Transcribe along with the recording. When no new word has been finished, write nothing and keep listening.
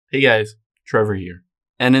Hey guys, Trevor here.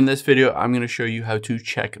 And in this video, I'm going to show you how to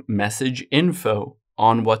check message info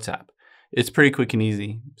on WhatsApp. It's pretty quick and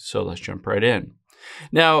easy, so let's jump right in.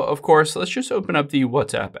 Now, of course, let's just open up the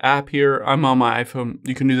WhatsApp app here. I'm on my iPhone.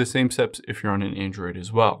 You can do the same steps if you're on an Android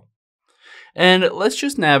as well. And let's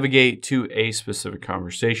just navigate to a specific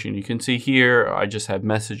conversation. You can see here, I just have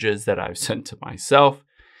messages that I've sent to myself.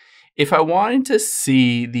 If I wanted to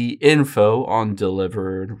see the info on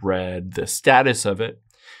delivered, read, the status of it,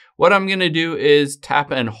 what I'm going to do is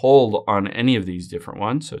tap and hold on any of these different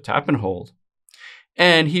ones. So tap and hold.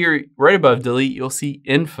 And here, right above delete, you'll see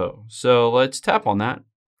info. So let's tap on that.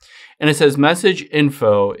 And it says message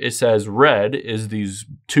info. It says read is these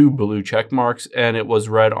two blue check marks, and it was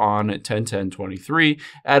read on 10/10/23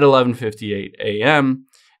 at 11:58 a.m.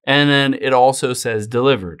 And then it also says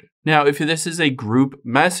delivered. Now, if this is a group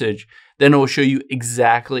message, then it will show you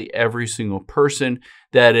exactly every single person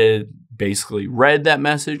that had basically read that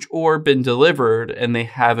message or been delivered and they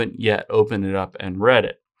haven't yet opened it up and read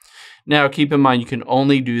it. Now, keep in mind, you can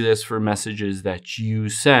only do this for messages that you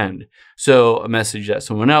send. So a message that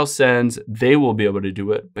someone else sends, they will be able to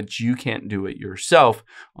do it, but you can't do it yourself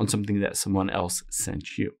on something that someone else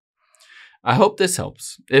sent you. I hope this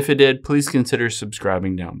helps. If it did, please consider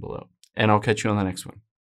subscribing down below, and I'll catch you on the next one.